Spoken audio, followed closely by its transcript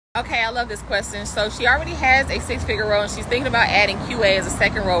Okay, I love this question. So she already has a six-figure role and she's thinking about adding QA as a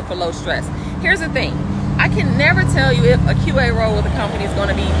second role for low stress. Here's the thing. I can never tell you if a QA role with a company is going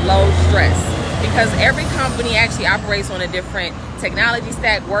to be low stress because every company actually operates on a different technology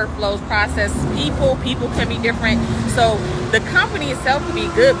stack, workflows, processes, people can be different. So the company itself could be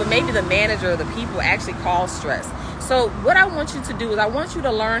good, but maybe the manager or the people actually cause stress. So what I want you to do is I want you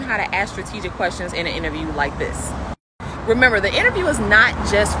to learn how to ask strategic questions in an interview like this. Remember, the interview is not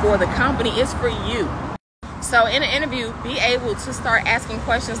just for the company, it's for you. So in an interview, be able to start asking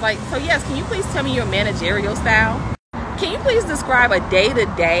questions like, so yes, can you please tell me your managerial style? Can you please describe a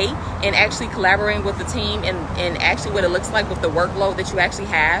day-to-day and actually collaborating with the team and actually what it looks like with the workload that you actually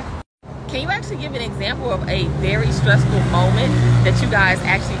have? Can you actually give an example of a very stressful moment that you guys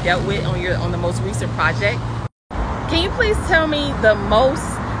actually dealt with on the most recent project? Can you please tell me the most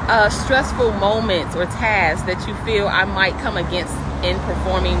stressful moments or tasks that you feel I might come against in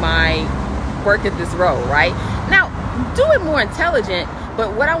performing my work at this role, right? Now, do it more intelligent,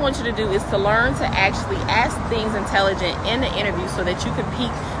 but what I want you to do is to learn to actually ask things intelligent in the interview so that you can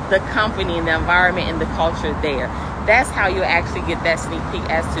pique the company and the environment and the culture there. That's how you'll actually get that sneak peek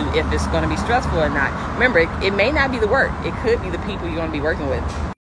as to if it's going to be stressful or not. Remember, it may not be the work. It could be the people you're going to be working with.